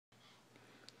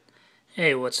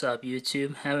Hey, what's up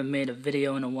YouTube? Haven't made a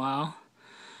video in a while,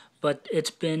 but it's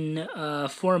been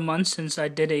 4 months since I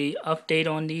did a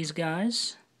update on these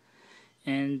guys,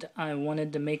 and I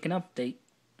wanted to make an update.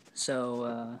 So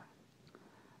a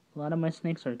lot of my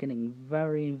snakes are getting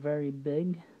very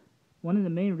big. One of the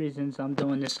main reasons I'm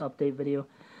doing this update video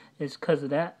is because of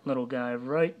that little guy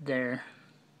right there.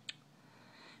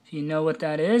 If you know what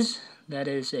that is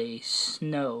a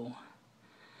snow.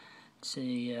 It's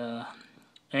a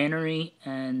Anery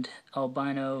and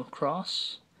albino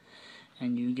cross,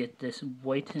 and you get this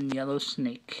white and yellow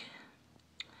snake.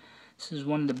 This is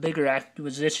one of the bigger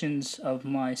acquisitions of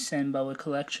my Sand Boa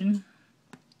collection,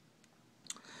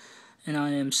 and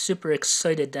I am super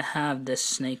excited to have this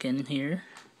snake in here.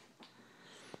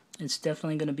 It's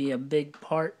definitely going to be a big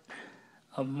part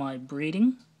of my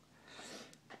breeding,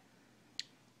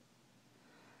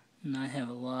 and I have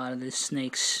a lot of these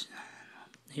snakes.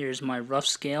 Here's my rough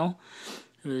scale.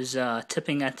 It was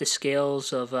tipping at the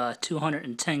scales of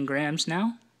 210 grams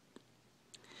now.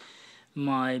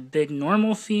 My big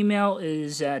normal female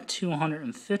is at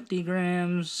 250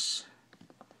 grams.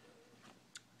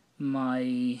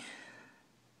 My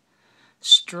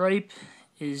stripe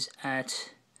is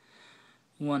at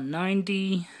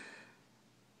 190.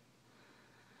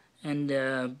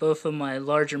 And both of my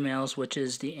larger males, which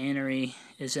is the Anery,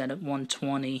 is at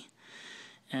 120.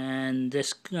 And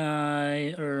this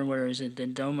guy, or where is it, the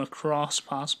Doma Cross,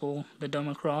 the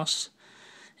Doma Cross,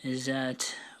 is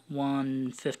at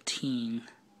 115.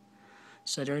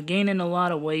 So they're gaining a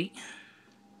lot of weight.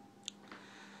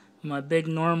 My big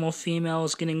normal female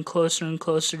is getting closer and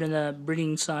closer to that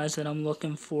breeding size that I'm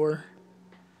looking for.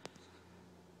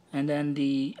 And then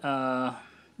the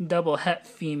double het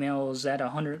female is at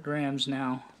 100 grams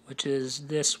now, which is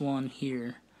this one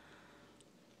here.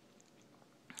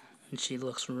 And she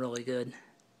looks really good.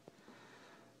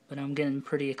 But I'm getting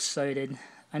pretty excited.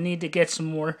 I need to get some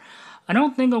more. I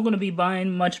don't think I'm going to be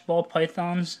buying much ball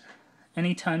pythons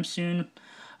anytime soon.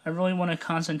 I really want to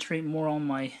concentrate more on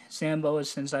my Sand Boas,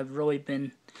 since I've really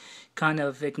been kind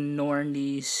of ignoring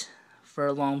these for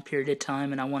a long period of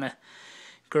time, and I want to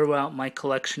grow out my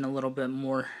collection a little bit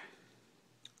more.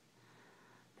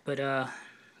 But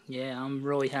yeah, I'm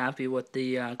really happy with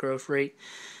the growth rate.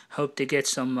 Hope to get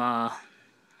some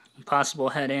possible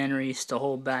het Anerys to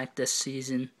hold back this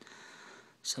season,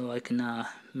 so I can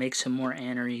make some more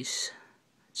Anerys,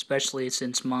 especially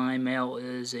since my male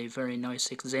is a very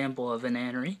nice example of an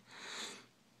Anery.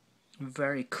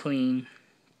 Very clean.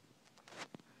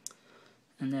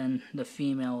 And then the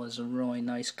female is a really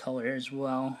nice color as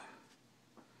well.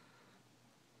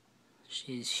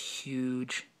 She's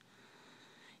huge.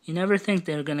 You never think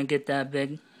they're going to get that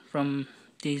big from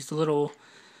these little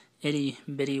itty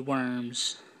bitty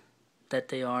worms that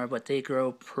they are, but they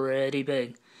grow pretty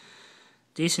big.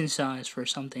 Decent size for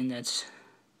something that's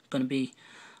going to be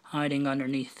hiding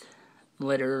underneath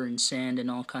litter and sand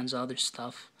and all kinds of other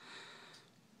stuff.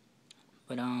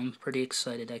 But I'm pretty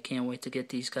excited. I can't wait to get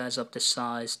these guys up to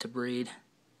size to breed.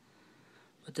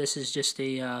 But this is just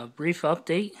a brief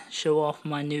update. Show off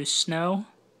my new snow.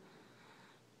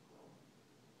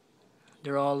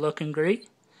 They're all looking great.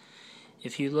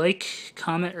 If you like,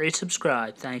 comment, rate,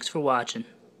 subscribe. Thanks for watching.